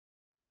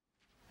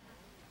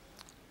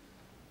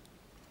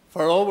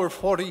For over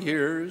 40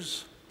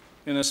 years,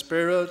 in a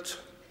spirit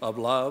of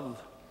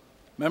love,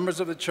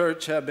 members of the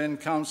church have been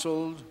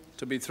counseled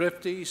to be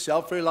thrifty,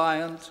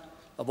 self-reliant,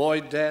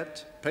 avoid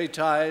debt, pay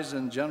tithes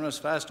and generous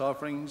fast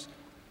offerings,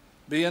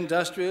 be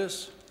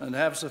industrious, and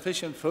have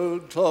sufficient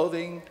food,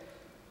 clothing,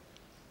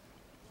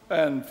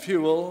 and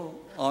fuel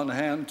on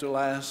hand to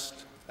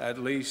last at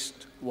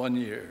least 1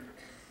 year.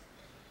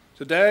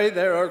 Today,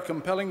 there are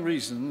compelling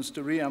reasons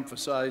to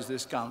re-emphasize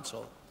this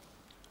counsel.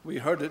 We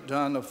heard it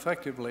done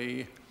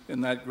effectively in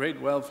that great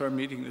welfare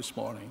meeting this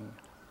morning.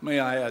 May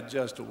I add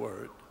just a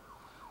word?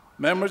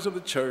 Members of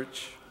the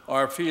church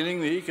are feeling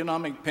the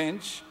economic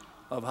pinch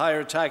of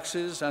higher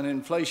taxes and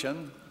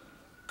inflation,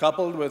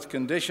 coupled with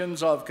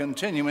conditions of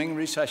continuing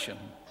recession.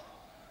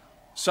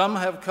 Some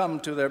have come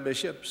to their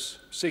bishops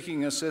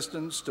seeking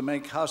assistance to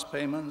make house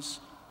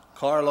payments,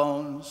 car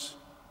loans,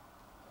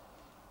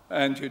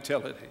 and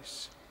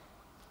utilities.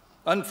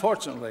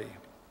 Unfortunately,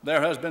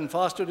 there has been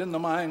fostered in the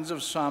minds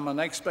of some an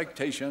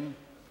expectation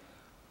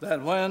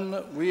that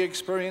when we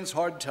experience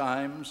hard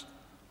times,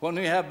 when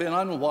we have been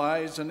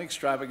unwise and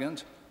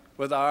extravagant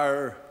with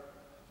our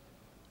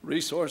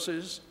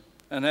resources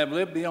and have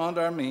lived beyond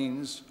our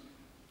means,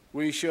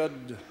 we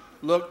should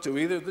look to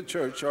either the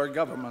church or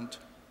government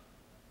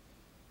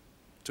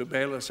to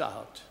bail us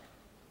out.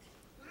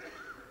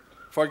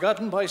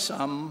 Forgotten by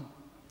some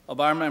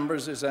of our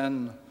members is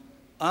an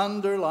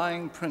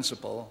underlying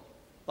principle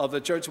of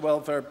the church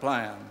welfare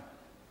plan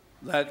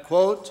that,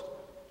 quote,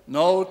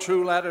 no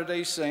true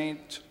Latter-day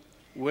Saint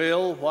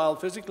will, while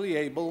physically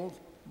able,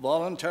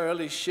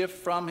 voluntarily shift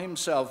from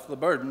himself the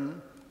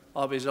burden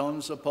of his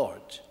own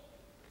support.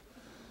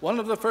 One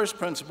of the first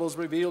principles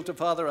revealed to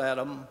Father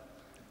Adam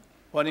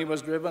when he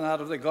was driven out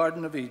of the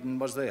Garden of Eden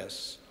was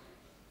this: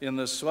 in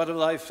the sweat of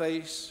thy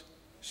face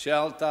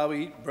shalt thou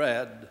eat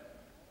bread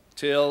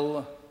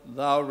till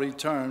thou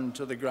return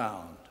to the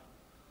ground.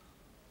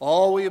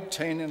 All we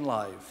obtain in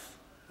life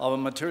of a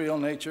material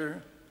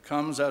nature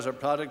comes as a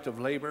product of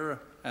labor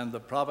and the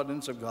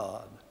providence of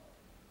God.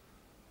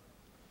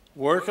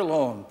 Work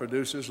alone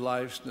produces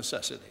life's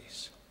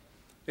necessities.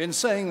 In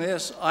saying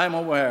this, I'm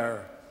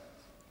aware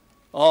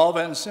of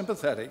and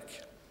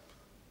sympathetic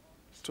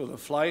to the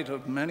fight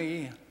of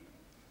many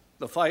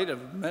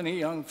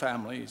young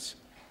families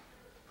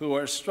who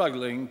are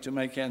struggling to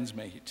make ends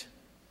meet.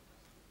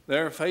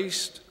 They're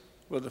faced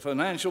with the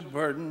financial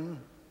burden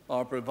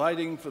of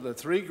providing for the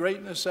three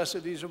great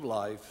necessities of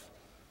life: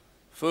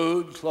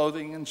 food,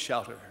 clothing, and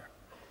shelter.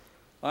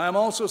 I am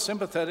also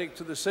sympathetic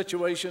to the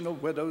situation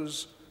of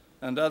widows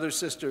and other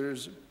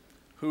sisters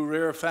who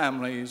rear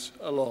families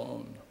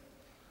alone.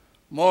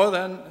 More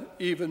than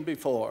even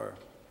before,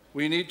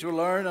 we need to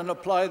learn and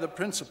apply the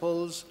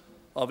principles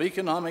of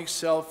economic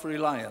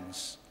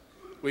self-reliance.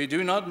 We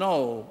do not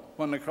know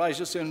when a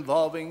crisis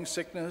involving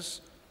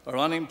sickness or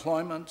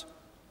unemployment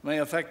may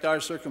affect our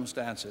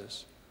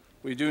circumstances.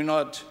 We do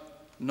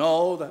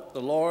know that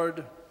the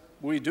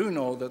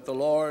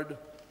Lord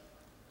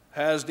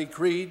has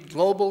decreed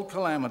global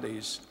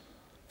calamities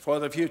for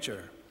the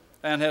future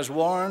and has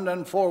warned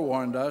and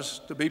forewarned us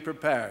to be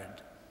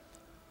prepared.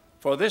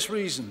 For this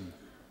reason,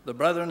 the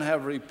brethren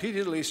have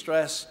repeatedly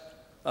stressed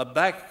a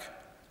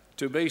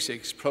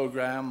back-to-basics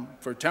program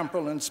for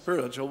temporal and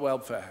spiritual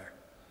welfare.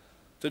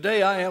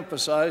 Today, I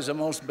emphasize a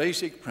most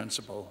basic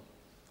principle: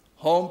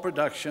 home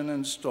production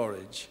and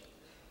storage.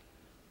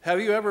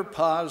 Have you ever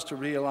paused to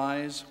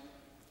realize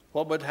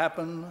what would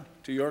happen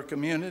to your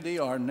community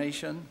or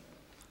nation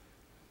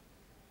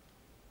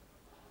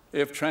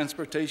if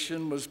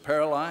transportation was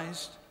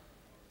paralyzed,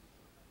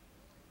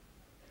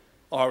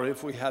 or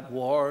if we had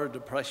war or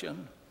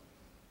depression?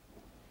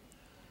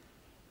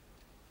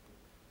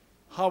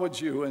 How would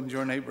you and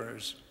your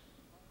neighbors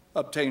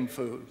obtain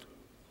food?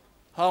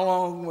 How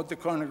long would the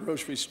corner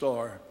grocery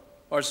store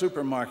or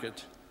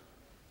supermarket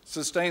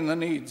sustain the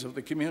needs of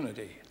the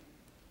community?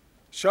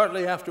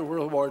 Shortly after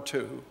World War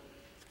II,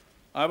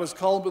 I was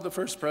called with the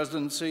First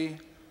Presidency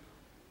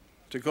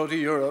to go to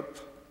Europe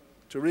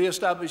to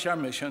reestablish our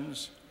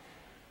missions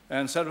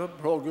and set up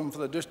a program for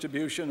the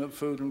distribution of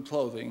food and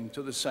clothing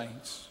to the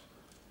saints.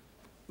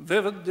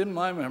 Vivid in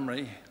my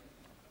memory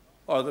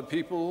are the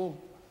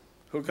people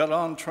who got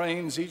on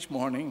trains each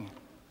morning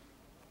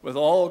with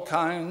all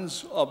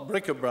kinds of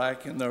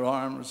bric-a-brac in their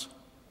arms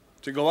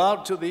to go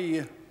out to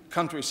the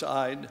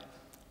countryside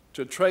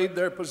to trade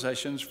their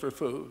possessions for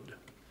food.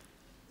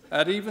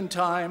 At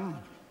eventime,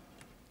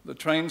 the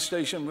train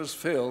station was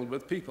filled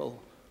with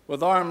people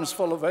with arms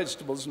full of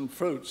vegetables and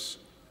fruits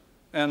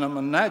and a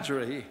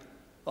menagerie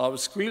of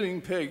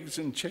squealing pigs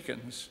and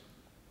chickens.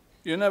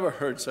 You never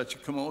heard such a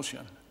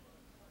commotion.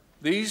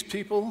 These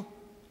people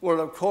were,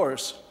 of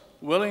course,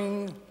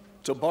 willing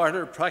to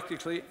barter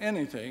practically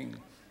anything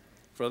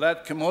for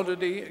that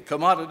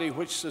commodity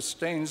which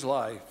sustains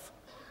life,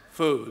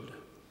 food.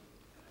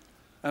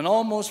 An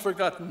almost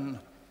forgotten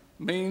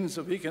means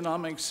of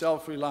economic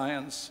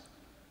self-reliance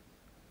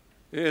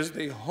is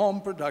the home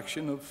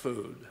production of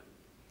food.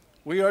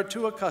 We are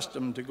too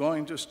accustomed to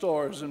going to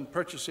stores and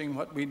purchasing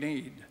what we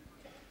need.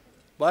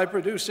 By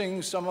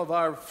producing some of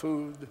our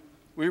food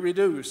we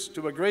reduce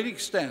to a great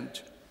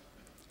extent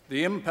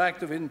the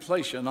impact of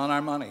inflation on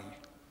our money.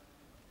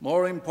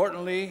 More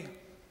importantly,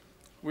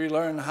 we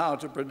learn how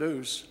to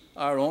produce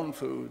our own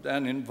food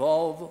and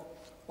involve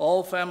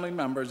all family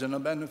members in a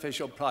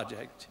beneficial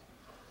project.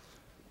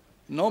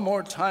 No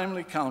more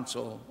timely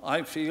counsel,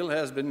 I feel,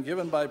 has been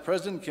given by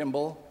President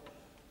Kimball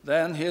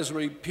than his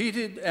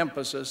repeated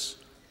emphasis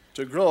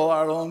to grow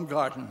our own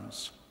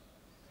gardens.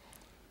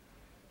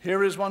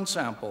 Here is one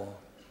sample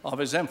of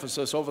his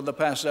emphasis over the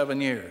past 7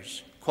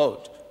 years.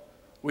 Quote,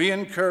 "We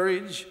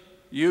encourage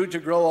you to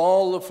grow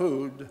all the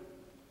food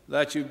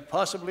that you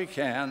possibly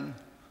can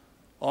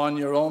on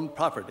your own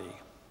property.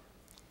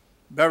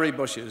 Berry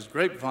bushes,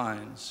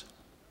 grapevines,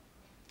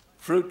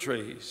 fruit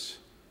trees.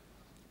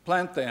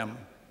 Plant them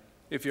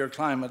if your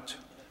climate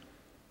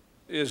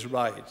is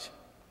right.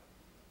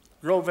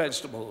 Grow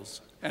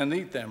vegetables and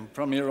eat them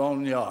from your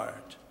own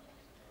yard."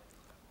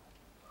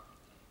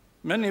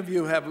 Many of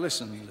you have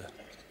listened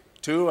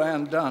to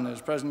and done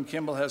as President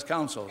Kimball has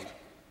counseled,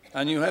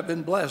 and you have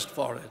been blessed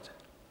for it.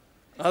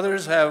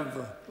 Others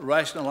have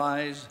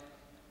rationalized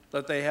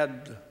that they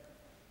had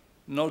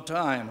no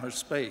time or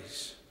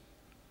space.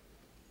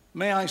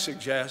 May I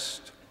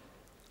suggest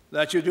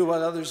that you do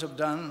what others have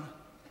done?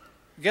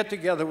 Get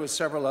together with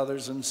several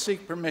others and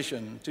seek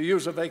permission to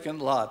use a vacant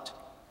lot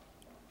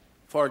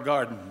for a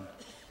garden,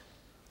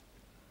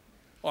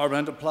 or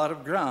rent a plot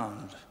of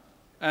ground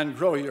and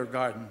grow your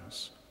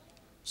gardens.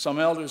 Some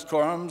elders'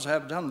 quorums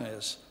have done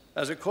this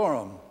as a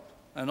quorum,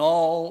 and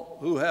all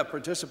who have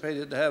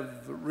participated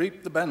have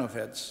reaped the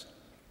benefits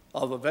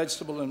of a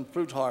vegetable and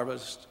fruit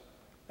harvest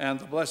and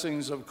the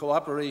blessings of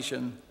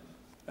cooperation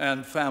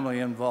and family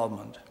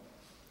involvement.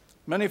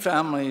 Many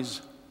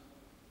families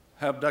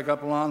have dug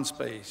up lawn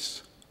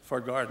space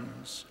for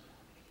gardens.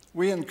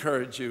 We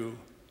encourage you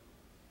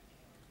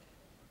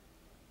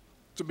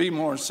to be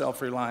more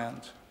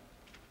self-reliant,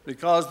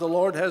 because the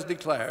Lord has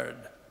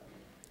declared,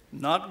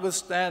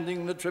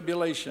 "Notwithstanding the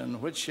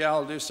tribulation which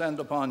shall descend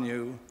upon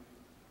you,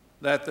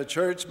 that the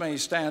church may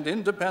stand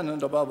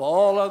independent above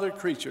all other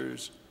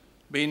creatures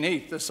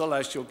beneath the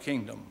celestial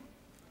kingdom."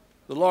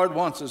 The Lord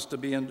wants us to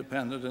be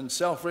independent and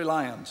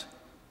self-reliant,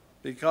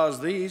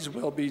 because these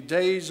will be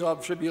days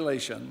of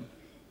tribulation.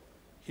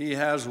 He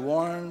has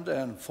warned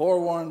and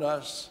forewarned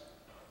us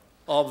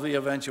of the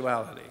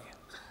eventuality.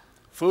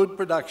 Food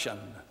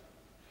production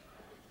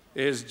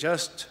is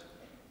just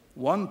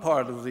one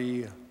part of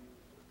the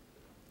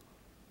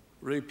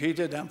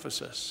repeated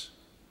emphasis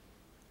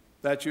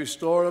that you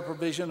store a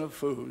provision of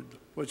food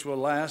which will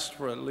last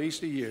for at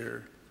least a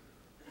year,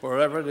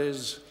 wherever it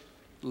is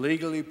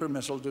legally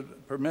permissible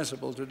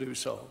to do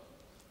so.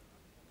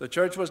 The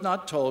church has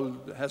not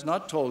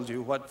told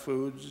you what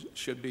foods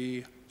should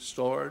be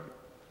stored.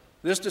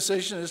 This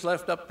decision is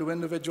left up to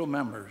individual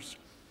members.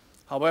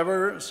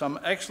 However, some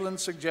excellent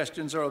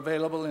suggestions are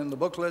available in the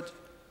booklet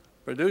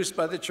produced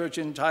by the church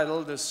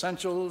entitled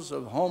Essentials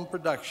of Home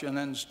Production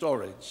and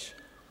Storage.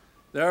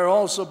 There are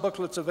also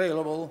booklets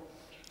available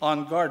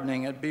on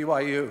gardening at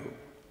BYU.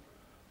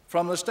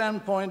 From the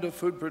standpoint of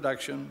food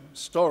production,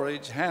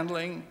 storage,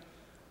 handling,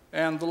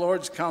 and the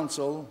Lord's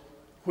counsel,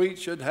 wheat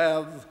should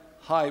have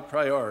high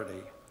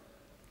priority.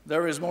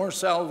 "There is more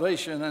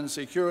salvation and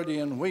security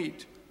in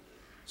wheat,"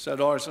 said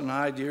Orson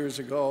Hyde years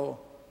ago,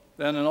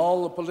 "than in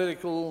all the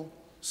political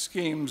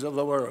schemes of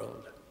the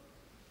world."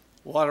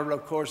 Water,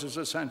 of course, is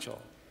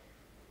essential.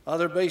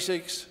 Other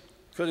basics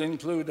could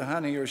include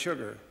honey or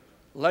sugar,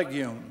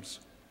 legumes,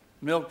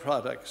 milk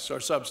products, or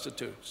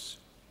substitutes.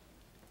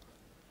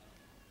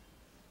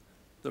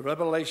 The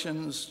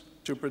revelations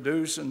to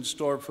produce and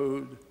store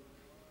food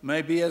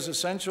may be as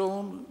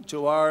essential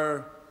to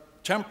our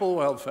temporal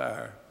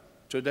welfare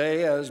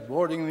today as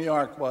boarding the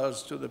ark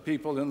was to the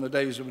people in the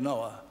days of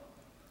Noah.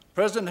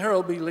 President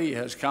Harold B. Lee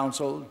has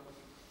counseled,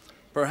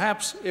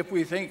 perhaps if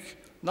we think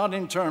not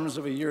in terms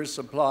of a year's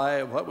supply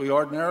of what we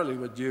ordinarily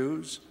would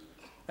use,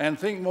 and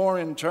think more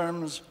in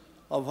terms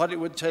of what it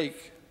would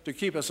take to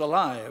keep us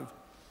alive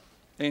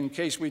in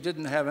case we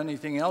didn't have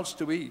anything else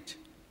to eat.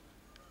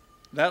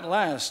 That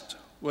last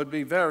would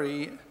be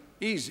very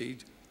easy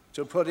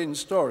to put in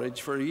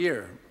storage for a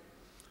year,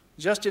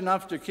 just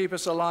enough to keep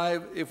us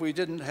alive if we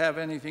didn't have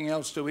anything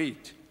else to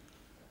eat.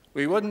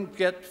 We wouldn't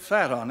get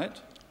fat on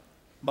it,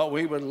 but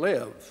we would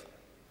live.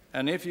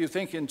 And if you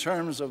think in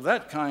terms of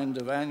that kind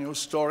of annual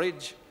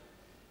storage,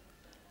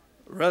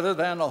 rather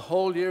than a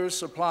whole year's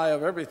supply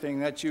of everything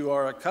that you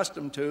are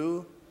accustomed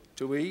to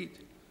eat,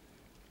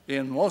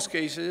 in most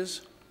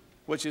cases,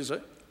 which is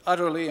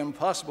utterly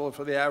impossible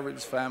for the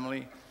average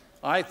family,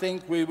 I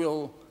think we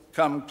will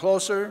come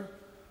closer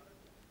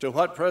to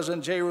what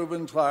President J.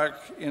 Reuben Clark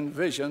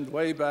envisioned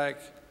way back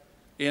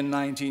in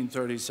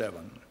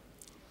 1937.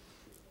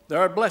 There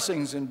are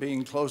blessings in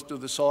being close to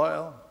the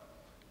soil,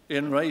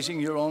 in raising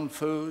your own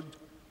food,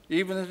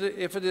 even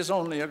if it is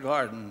only a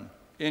garden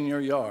in your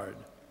yard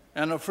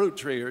and a fruit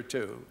tree or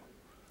two.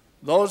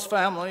 Those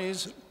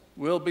families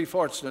will be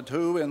fortunate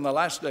who, in the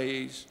last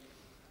days,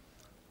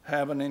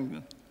 have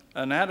an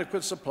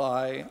adequate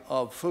supply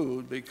of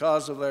food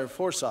because of their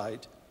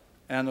foresight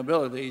and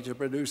ability to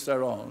produce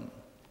their own.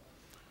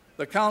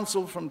 The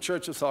counsel from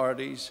church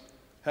authorities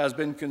has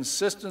been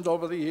consistent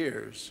over the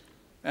years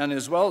and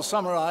is well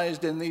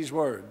summarized in these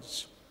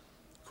words,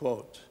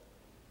 quote,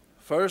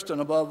 "First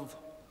and above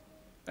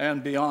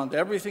and beyond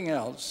everything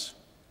else,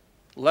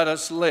 let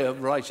us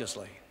live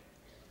righteously.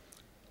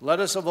 Let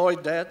us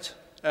avoid debt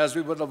as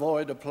we would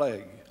avoid a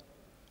plague.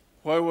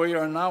 Where we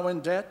are now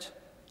in debt,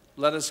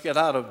 let us get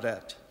out of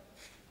debt.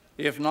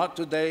 If not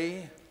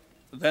today,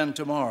 then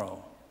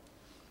tomorrow.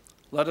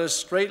 Let us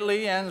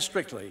straightly and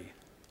strictly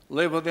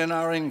live within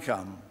our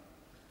income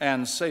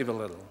and save a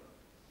little.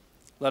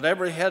 Let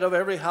every head of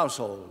every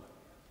household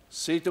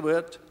see to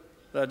it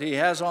that he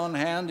has on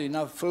hand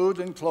enough food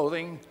and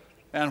clothing,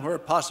 and where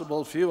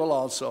possible fuel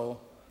also,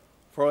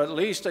 for at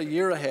least a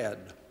year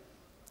ahead.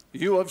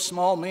 You of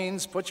small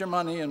means, put your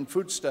money in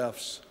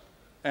foodstuffs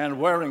and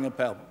wearing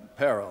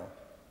apparel,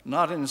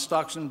 not in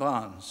stocks and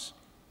bonds.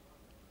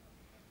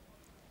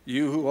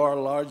 You who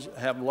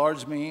have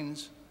large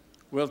means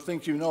will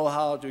think you know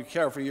how to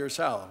care for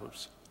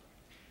yourselves,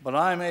 but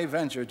I may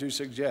venture to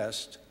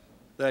suggest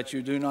that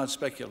you do not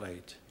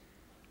speculate.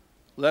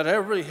 Let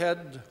every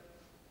head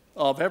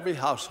of every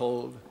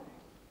household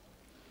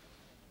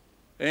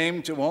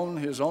aim to own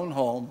his own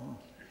home,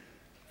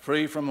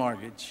 free from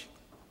mortgage.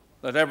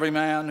 Let every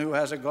man who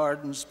has a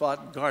garden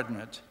spot garden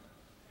it.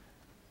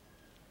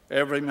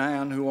 Every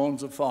man who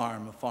owns a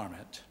farm farm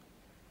it.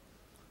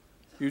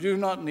 You do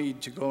not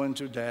need to go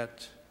into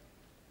debt,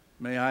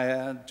 may I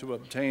add, to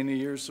obtain a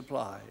year's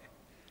supply.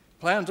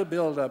 Plan to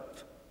build up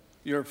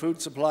your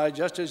food supply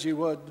just as you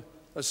would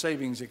a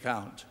savings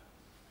account.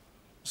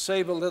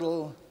 Save a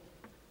little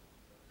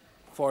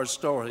for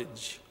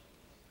storage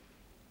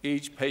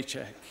each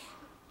paycheck.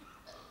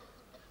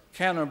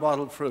 Can or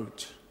bottled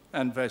fruit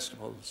and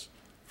vegetables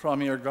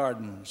from your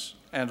gardens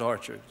and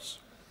orchards.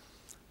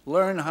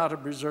 Learn how to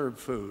preserve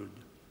food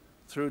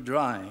through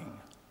drying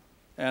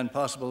and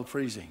possible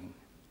freezing.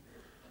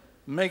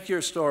 Make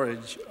your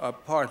storage a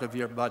part of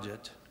your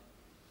budget.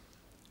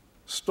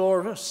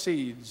 Store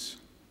seeds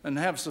and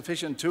have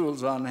sufficient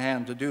tools on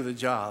hand to do the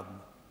job.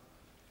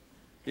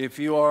 If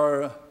you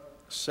are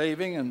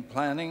saving and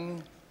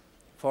planning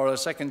for a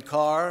second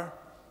car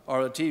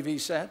or a TV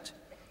set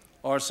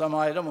or some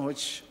item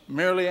which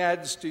merely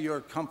adds to your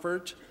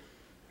comfort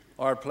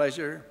or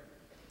pleasure,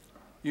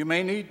 you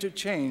may need to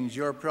change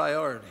your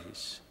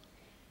priorities.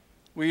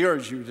 We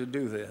urge you to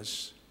do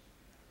this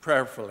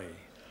prayerfully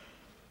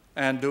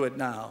and do it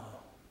now.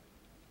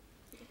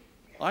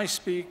 I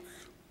speak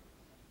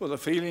with a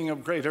feeling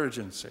of great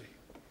urgency.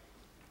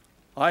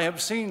 I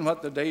have seen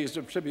what the days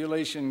of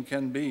tribulation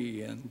can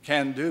be and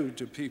can do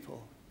to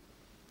people.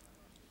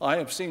 I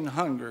have seen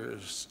hunger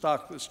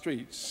stalk the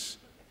streets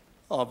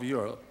of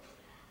Europe.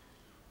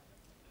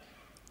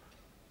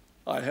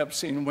 I have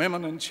seen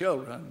women and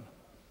children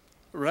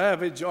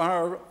ravage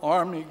our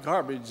army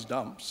garbage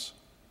dumps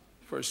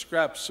for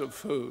scraps of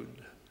food.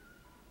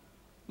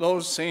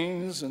 Those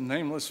scenes and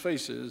nameless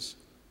faces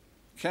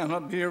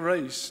cannot be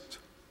erased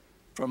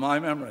from my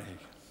memory.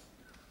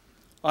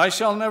 I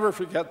shall never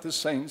forget the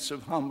saints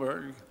of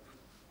Hamburg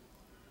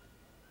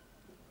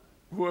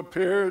who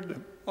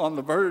appeared on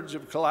the verge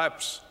of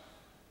collapse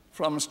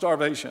from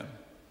starvation,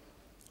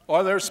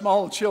 or their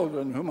small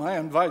children whom I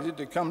invited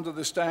to come to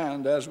the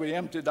stand as we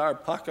emptied our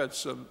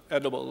pockets of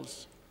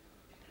edibles.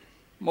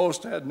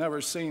 Most had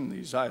never seen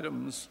these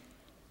items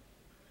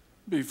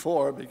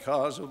before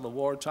because of the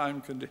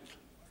wartime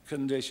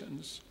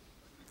conditions.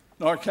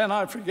 Nor can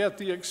I forget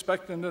the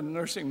expectant and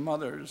nursing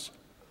mothers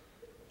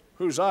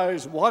whose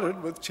eyes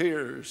watered with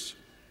tears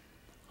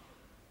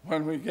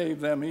when we gave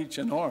them each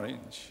an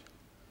orange.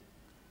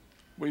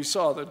 We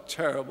saw the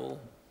terrible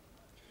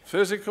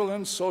physical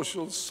and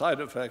social side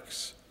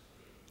effects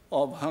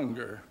of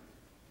hunger.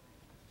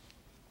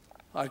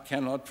 I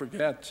cannot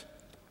forget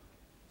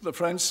the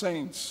French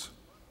saints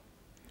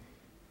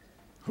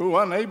who,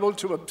 unable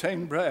to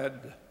obtain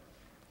bread,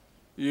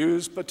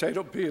 used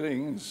potato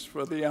peelings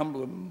for the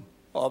emblem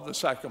of the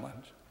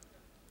sacrament.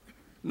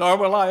 Nor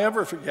will I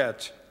ever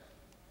forget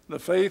the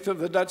faith of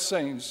the Dutch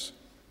saints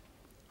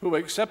who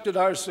accepted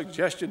our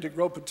suggestion to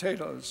grow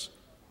potatoes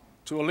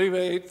to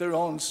alleviate their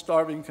own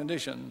starving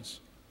conditions,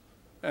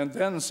 and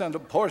then sent a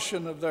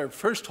portion of their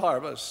first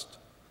harvest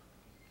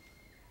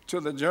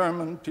to the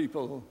German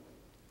people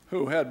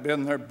who had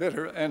been their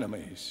bitter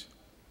enemies.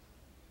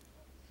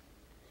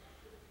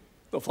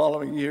 The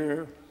following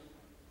year,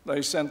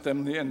 they sent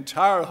them the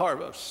entire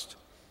harvest.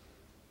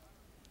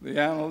 The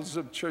annals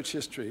of church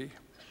history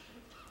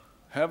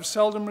have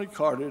seldom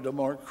recorded a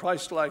more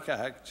Christ-like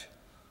act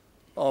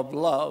of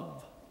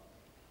love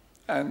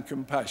and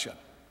compassion.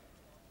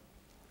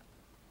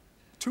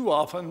 Too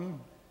often,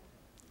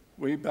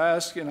 we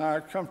bask in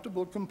our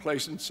comfortable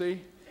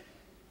complacency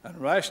and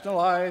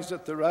rationalize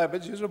that the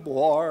ravages of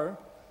war,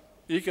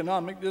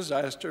 economic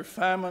disaster,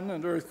 famine,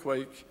 and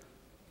earthquake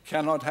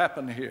cannot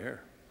happen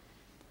here.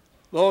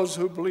 Those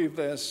who believe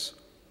this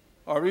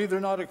are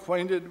either not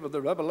acquainted with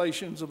the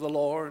revelations of the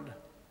Lord,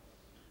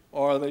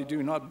 or they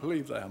do not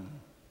believe them.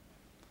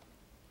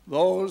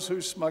 Those who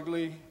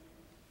smugly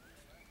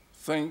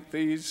think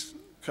these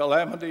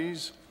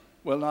calamities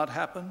will not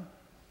happen,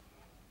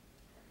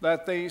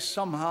 that they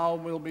somehow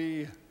will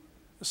be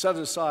set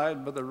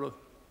aside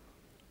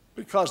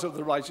because of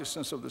the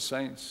righteousness of the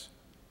saints,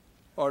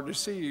 are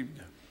deceived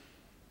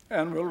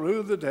and will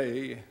rue the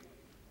day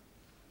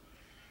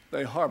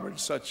they harbored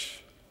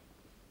such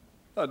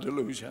a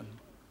delusion.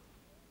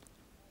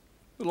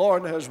 The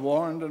Lord has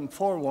warned and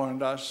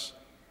forewarned us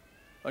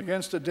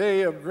against a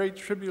day of great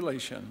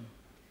tribulation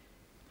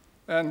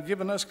and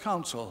given us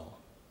counsel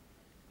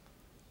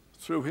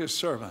through his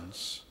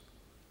servants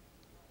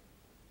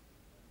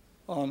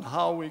on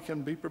how we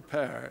can be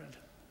prepared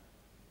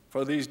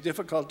for these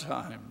difficult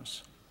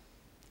times.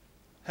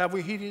 Have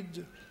we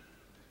heeded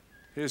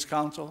his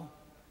counsel?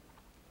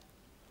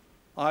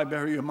 I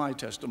bear you my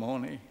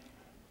testimony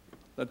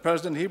that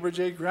President Heber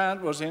J.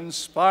 Grant was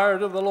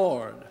inspired of the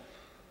Lord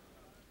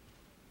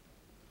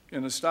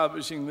in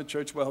establishing the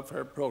church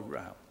welfare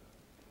program.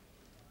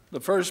 The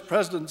first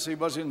presidency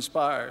was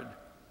inspired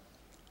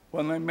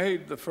when they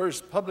made the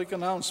first public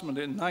announcement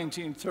in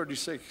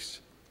 1936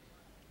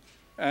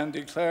 and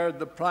declared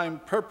the prime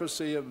purpose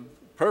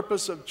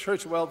of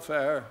church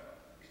welfare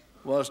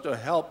was to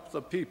help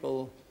the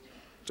people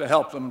to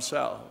help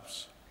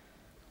themselves.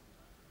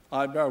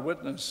 I bear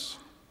witness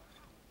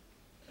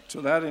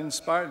to that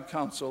inspired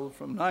counsel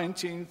from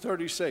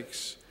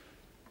 1936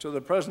 to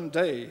the present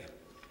day,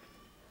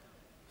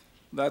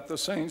 that the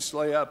saints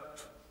lay up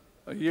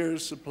a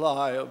year's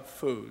supply of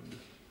food.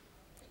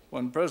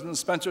 When President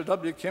Spencer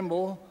W.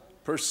 Kimball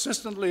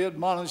persistently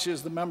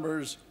admonishes the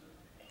members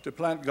to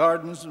plant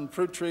gardens and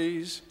fruit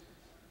trees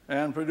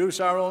and produce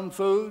our own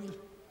food,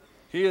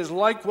 he is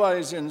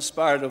likewise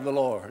inspired of the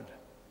Lord.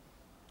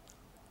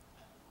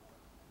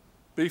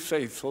 Be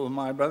faithful,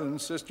 my brothers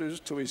and sisters,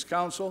 to his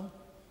counsel,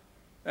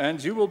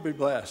 and you will be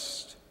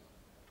blessed.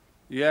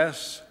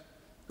 Yes,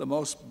 the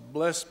most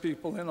blessed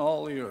people in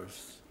all the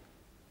earth.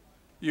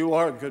 You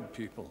are good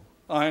people,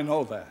 I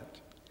know that.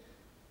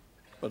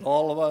 But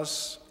all of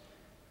us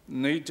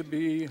need to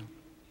be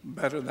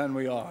better than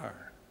we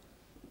are.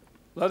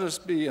 Let us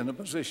be in a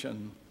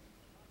position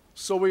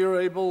so we are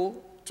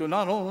able to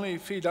not only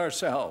feed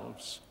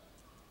ourselves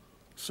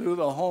through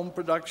the home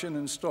production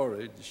and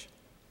storage,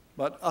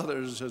 but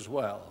others as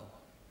well.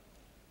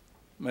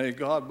 May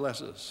God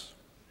bless us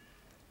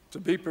to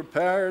be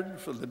prepared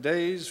for the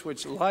days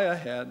which lie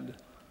ahead,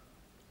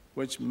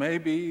 which may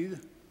be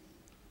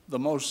the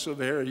most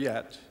severe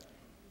yet.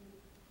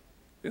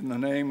 In the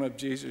name of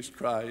Jesus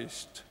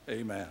Christ,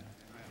 amen.